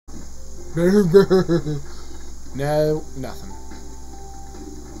No, nothing.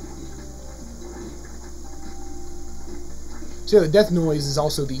 So yeah, the death noise is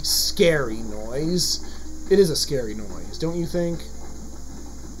also the scary noise. It is a scary noise, don't you think?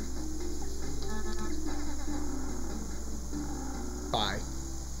 Bye.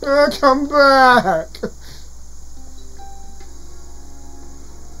 Come back!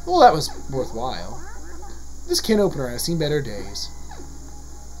 Well, that was worthwhile. This can opener has seen better days.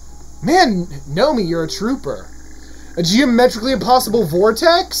 Man, Nomi, you're a trooper. A geometrically impossible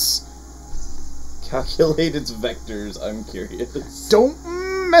vortex? Calculate its vectors, I'm curious. Don't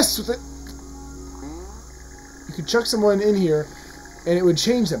mess with it. You could chuck someone in here, and it would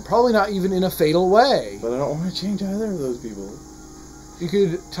change them. Probably not even in a fatal way. But I don't want to change either of those people. You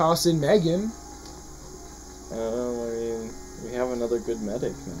could toss in Megan. I mean, we have another good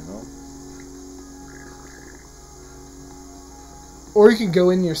medic now. Or you could go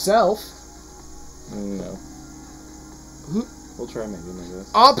in yourself. No. Who? We'll try Megan, I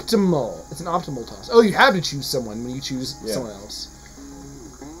guess. Optimal. It's an optimal toss. Oh, you have to choose someone when you choose someone else.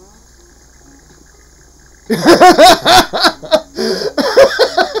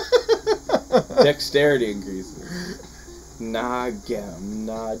 Dexterity increases. Nagem,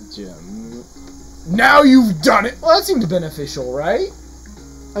 Najem. Now you've done it! Well, that seemed beneficial, right?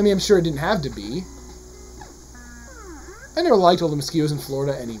 I mean, I'm sure it didn't have to be. I never liked all the mosquitoes in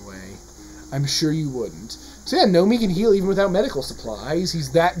Florida anyway. I'm sure you wouldn't. So yeah, Nomi can heal even without medical supplies.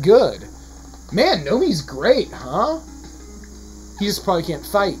 He's that good. Man, Nomi's great, huh? He just probably can't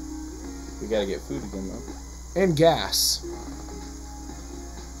fight. We gotta get food again, though. And gas.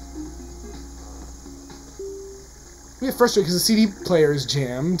 We get frustrated because the CD player is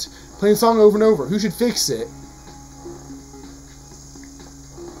jammed. Playing the song over and over. Who should fix it?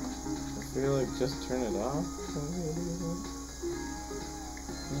 I feel like just turn it off.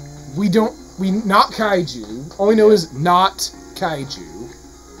 We not kaiju. All we know is not kaiju.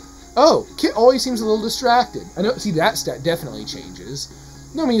 Oh, Kit always seems a little distracted. I know. See, that stat definitely changes.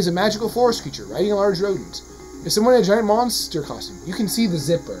 Nomi is a magical forest creature riding a large rodent. If someone in a giant monster costume, you can see the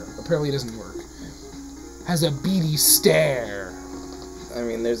zipper. Apparently, it doesn't work. Has a beady stare. I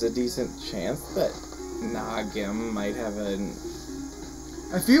mean, there's a decent chance that Nagem might have an...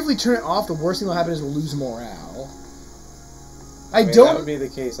 I feel if we turn it off, the worst thing that'll happen is we'll lose morale. I mean, don't... That would be the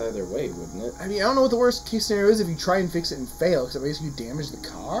case either way, wouldn't it? I mean, I don't know what the worst case scenario is if you try and fix it and fail, because it basically you damage the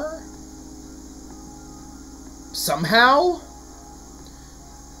car? Somehow?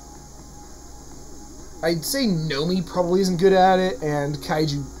 I'd say Nomi probably isn't good at it, and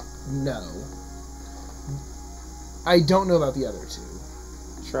Kaiju, no. I don't know about the other two.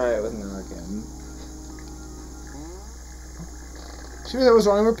 Try it with Nagem. She knew that was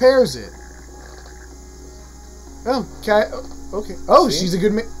wrong and repairs it. Oh, okay. Oh, See? she's a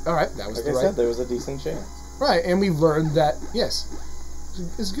good Alright, that was like the I right... said, there was a decent chance. Right, and we've learned that, yes,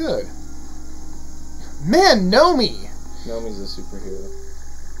 it's good. Man, Nomi! Nomi's a superhero.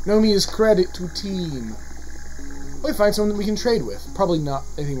 Nomi is credit to team. We find someone that we can trade with. Probably not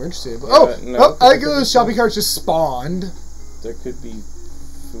anything we're interested in. But, no, I think those shopping carts just spawned. There could be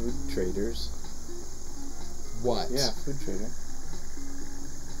food traders. What? Yeah, food trader.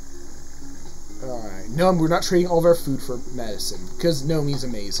 Alright. No, we're not trading all of our food for medicine. Because Nomi's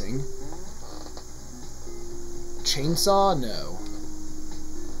amazing. Chainsaw? No.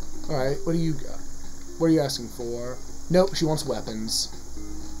 Alright, what do you got? What are you asking for? Nope, she wants weapons.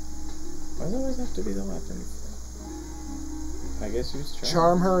 Why does it always have to be the weapons? I guess use charm.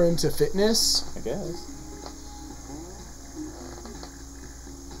 Charm her into fitness? I guess.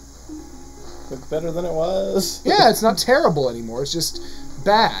 It's better than it was. Yeah, it's not terrible anymore. It's just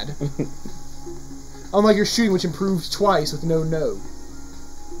bad. Unlike your shooting, which improved twice with no node.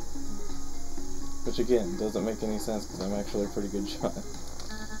 Which again, doesn't make any sense because I'm actually a pretty good shot.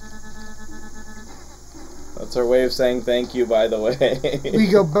 That's our way of saying thank you, by the way. We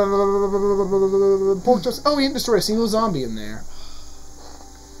go... Pork toast. Oh, we didn't destroy a single zombie in there.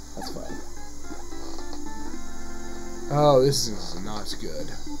 That's fine. Oh, this is not good.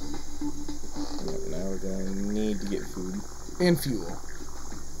 Now we're going to need to get food. And fuel.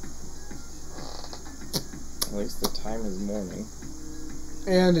 At least the time is morning.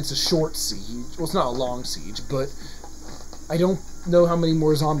 And it's a short siege. Well, it's not a long siege, but I don't know how many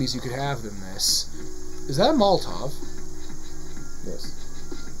more zombies you could have than this. Is that a Molotov? Yes.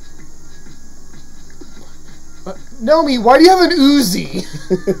 Nomi, why do you have an Uzi?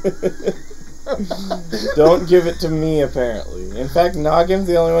 Don't give it to me, apparently. In fact, Nagin's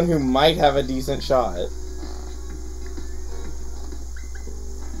the only one who might have a decent shot.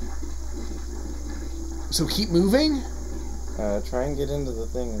 So keep moving? Try and get into the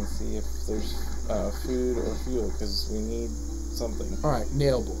thing and see if there's food or fuel, because we need something. Alright,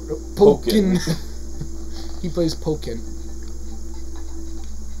 nailboard. Oh, Pokin. He plays Pokin.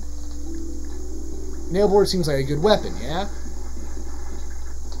 Nailboard seems like a good weapon, yeah?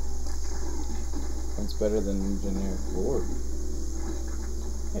 It's better than generic board.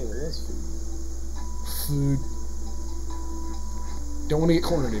 Hey, there is food. Food. Don't want to get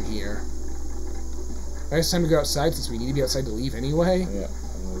cornered in here. I guess it's time to go outside since we need to be outside to leave anyway. Yeah,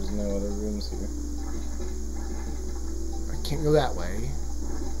 and there's no other rooms here. I can't go that way.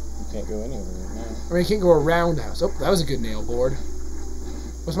 You can't go anywhere right now. I mean, I can't go around the house. Oh, that was a good nail board.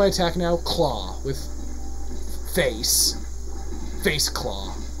 What's my attack now? Claw with face. Face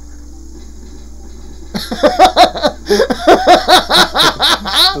claw.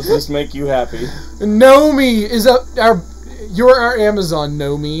 Does this make you happy? Nomi is you're our Amazon,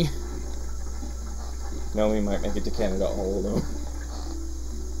 Nomi. Nomi might make it to Canada all alone.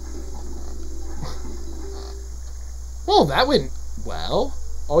 Well, that went well.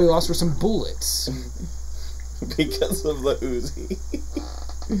 All we lost were some bullets. Because of the Uzi.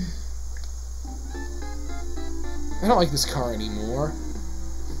 I don't like this car anymore.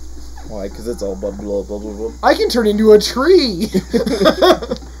 Why? Because it's all blah blah blah blah blah. I can turn into a tree!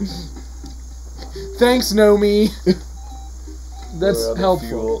 Thanks, Nomi. That's helpful.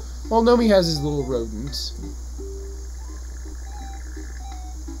 Fuel. Well, Nomi has his little rodents.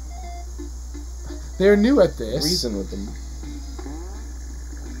 They're new at this. Reason with them.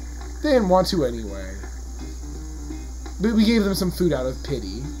 They didn't want to anyway. But we gave them some food out of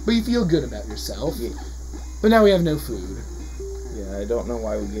pity. But you feel good about yourself. Yeah. But now we have no food. Yeah, I don't know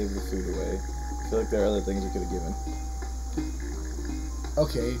why we gave the food away. I feel like there are other things we could have given.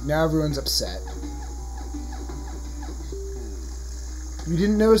 Okay, now everyone's upset. You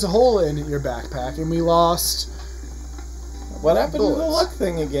didn't notice a hole in your backpack, and we lost... What happened to the bullets. luck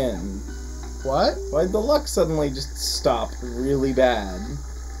thing again? What? Why'd the luck suddenly just stop really bad?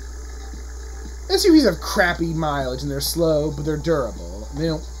 SUVs have crappy mileage, and they're slow, but they're durable. They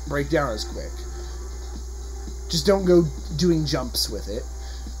don't break down as quick. Just don't go doing jumps with it.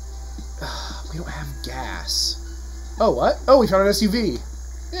 We don't have gas. Oh, what? Oh, we found an SUV.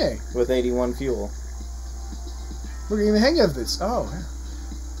 Yay. With 81 fuel. We're getting the hang of this. Oh.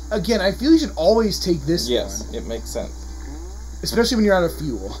 Again, I feel you should always take this Yes, one. it makes sense. Especially when you're out of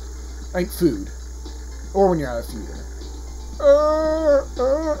fuel. Like food. Or when you're out of fuel.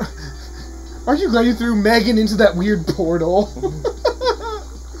 Aren't you glad you threw Megan into that weird portal?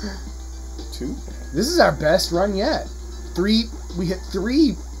 2? This is our best run yet. We hit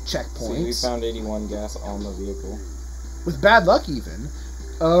 3 checkpoints. See, we found 81 gas on the vehicle. With bad luck, even.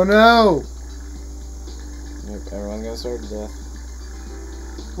 Oh no! Yep, everyone got starved to death.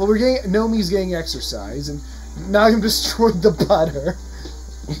 Well, Nomi's getting exercise, and Malcolm destroyed the butter.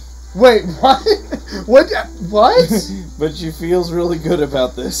 Wait, what? What? But she feels really good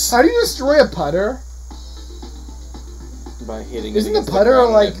about this. How do you destroy a putter? By hitting Isn't it a against putter the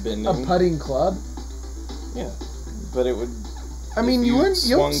ground like and a bending. putting club? Yeah, but it would... I mean, you don't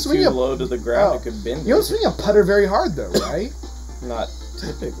swung swing too a... low to the ground, Oh. it could bend You don't it. swing a putter very hard, though, right? Not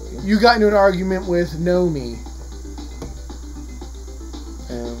typically. You got into an argument with Nomi.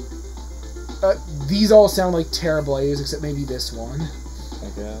 These all sound like terrible ideas, except maybe this one. I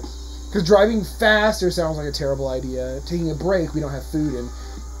guess. Because driving faster sounds like a terrible idea. Taking a break, we don't have food, and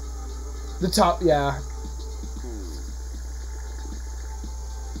the top, yeah.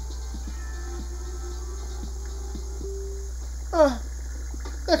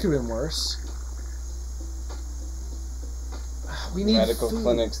 That could have been worse. We need Medical food.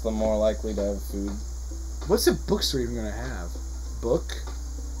 clinics, the more likely to have food. What's a bookstore even gonna have? Book?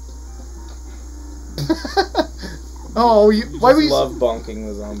 Oh, why we love bonking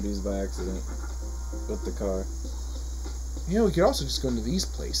the zombies by accident with the car. You know, we could also just go into these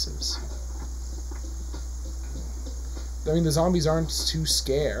places. I mean, the zombies aren't too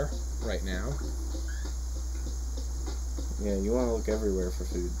scare right now. Yeah, you want to look everywhere for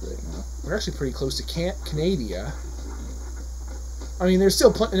food right now. We're actually pretty close to Canada. I mean, there's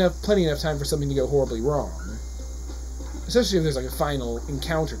still plenty enough time for something to go horribly wrong. Especially if there's like a final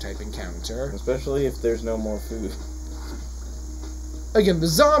encounter type encounter. Especially if there's no more food. Again, the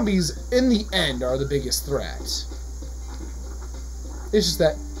zombies, in the end, are the biggest threat. It's just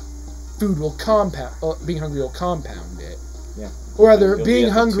that food will compound... being hungry will compound it. Yeah. Or rather, You'll being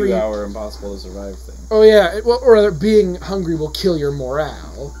get hungry... the 2-hour impossible to survive thing. Oh yeah, or rather, being hungry will kill your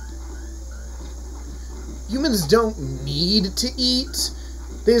morale. Humans don't need to eat.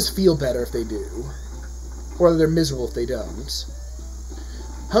 They just feel better if they do. Or they're miserable if they don't.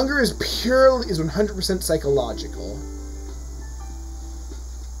 Hunger is 100% psychological.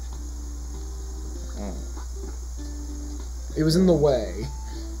 Oh. It was in the way.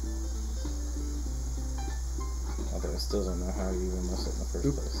 Although I still don't know how he even lifts it in the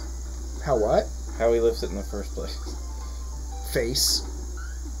first place. How what? How he lifts it in the first place. Face.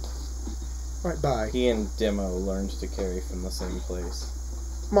 Alright, bye. He and Demo learned to carry from the same place.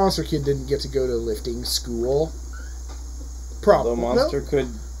 Monster Kid didn't get to go to lifting school. Probably. Although Monster Kid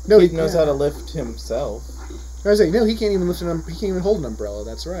he knows how to lift himself. I was like, no, he can't even lift he can't even hold an umbrella.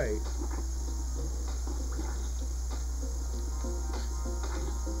 That's right.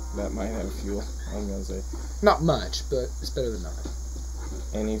 That might have fuel. I'm gonna say. Not much, but it's better than nothing.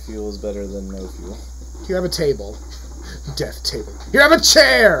 Any fuel is better than no fuel. Here, have a table. Death table. Here, have a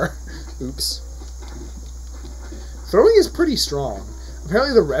chair! Oops. Throwing is pretty strong.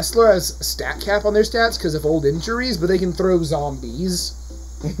 Apparently the wrestler has a stat cap on their stats because of old injuries, but they can throw zombies.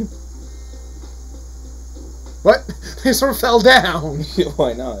 What? They sort of fell down.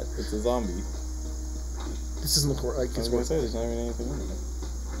 Why not? It's a zombie. This doesn't look like I was gonna say, there's not even anything in it.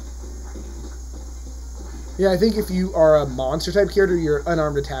 Yeah, I think if you are a monster-type character, your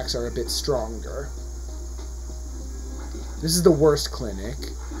unarmed attacks are a bit stronger. This is the worst clinic.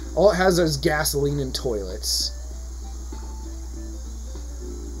 All it has is gasoline and toilets.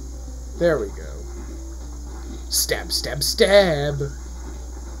 There we go. Stab, stab, stab!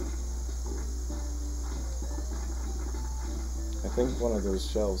 I think one of those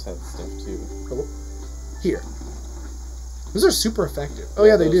shelves had stuff too. Oh, here. Those are super effective. Oh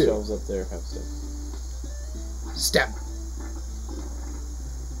yeah, they those do. Shelves up there have stuff. Stab.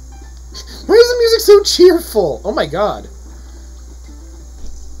 Why is the music so cheerful? Oh my god.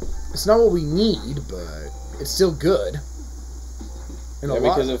 It's not what we need, but it's still good. And Yeah,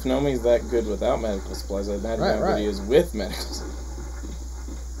 because if Nomi's that good without medical supplies, I imagine how good he is with medical supplies.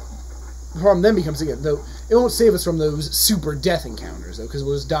 The problem then becomes, again, though, it won't save us from those super death encounters, though, because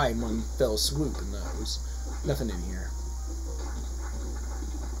we'll just die in one fell swoop in those. Nothing in here.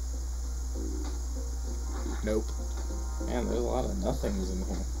 Nope. Man, there's a lot of nothings in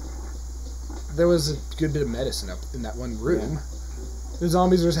here. There was a good bit of medicine up in that one room. Yeah. The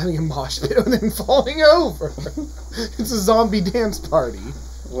zombies are just having a mosh pit and then falling over. It's a zombie dance party.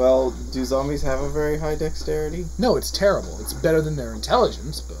 Well, do zombies have a very high dexterity? No, it's terrible. It's better than their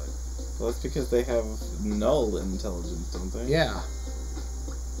intelligence, but... Well, that's because they have null intelligence, don't they? Yeah.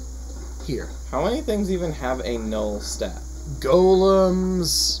 Here. How many things even have a null stat?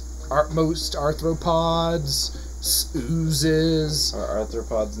 Golems, most arthropods, oozes. Are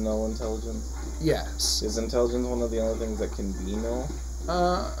arthropods null intelligence? Yes. Is intelligence one of the only things that can be null?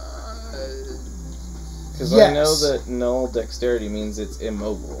 Because yes. I know that null dexterity means it's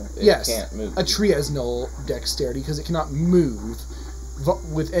immobile. It yes. can't move. A tree has null dexterity because it cannot move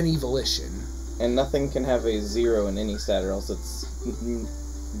with any volition. And nothing can have a 0 in any stat or else it's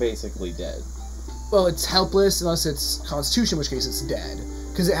basically dead. Well, it's helpless unless it's Constitution, in which case it's dead,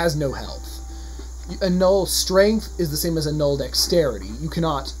 because it has no health. A null strength is the same as a null dexterity. You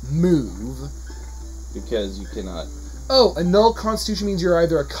cannot move. Because you cannot... Oh, a null Constitution means you're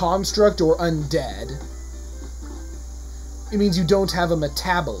either a construct or undead. It means you don't have a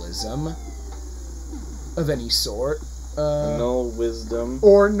metabolism of any sort. Null wisdom.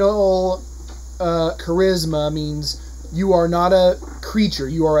 Or null charisma means you are not a creature,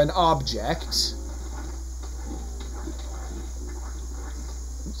 you are an object.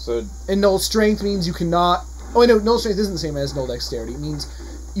 So... And null strength means you cannot... Oh, no, null strength isn't the same as null dexterity. It means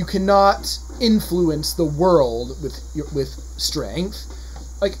you cannot influence the world with strength.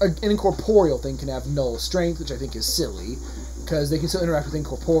 Like, an incorporeal thing can have null strength, which I think is silly, because they can still interact with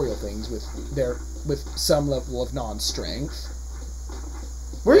incorporeal things with some level of non-strength.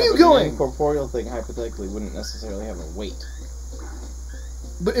 Where are you going? An incorporeal thing, hypothetically, wouldn't necessarily have a weight.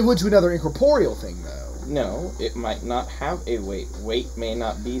 But it would to another incorporeal thing, though. No, it might not have a weight. Weight may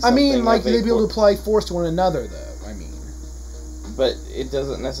not be I something... mean, like, they'd be able to apply force to one another, though, I mean. But it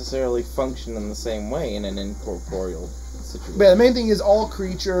doesn't necessarily function in the same way in an incorporeal situation. But the main thing is all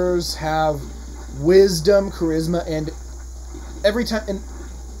creatures have wisdom, charisma, and every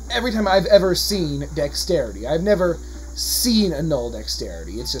time I've ever seen dexterity. I've never seen a null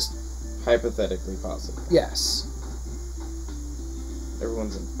dexterity. It's just... hypothetically possible. Yes.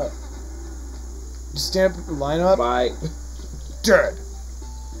 Everyone's in... Just stand up, line up. Bye. Dead.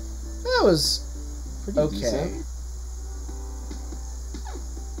 That was Pretty okay. decent.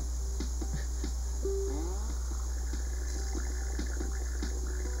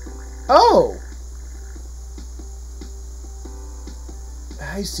 Oh!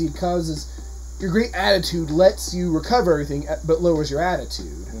 I see. It causes... Your great attitude lets you recover everything, but lowers your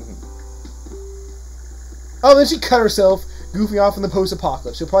attitude. Mm-hmm. Oh, then she cut herself goofing off in the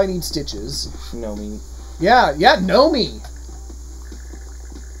post-apocalypse. You'll probably need stitches. Gnome. Yeah, Gnome.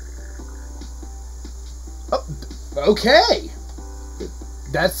 Oh, okay.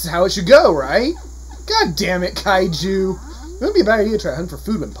 That's how it should go, right? God damn it, Kaiju. It wouldn't be a bad idea to try to hunt for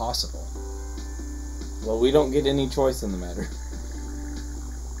food when possible. Well, we don't get any choice in the matter.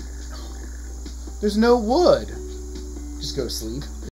 There's no wood. Just go to sleep.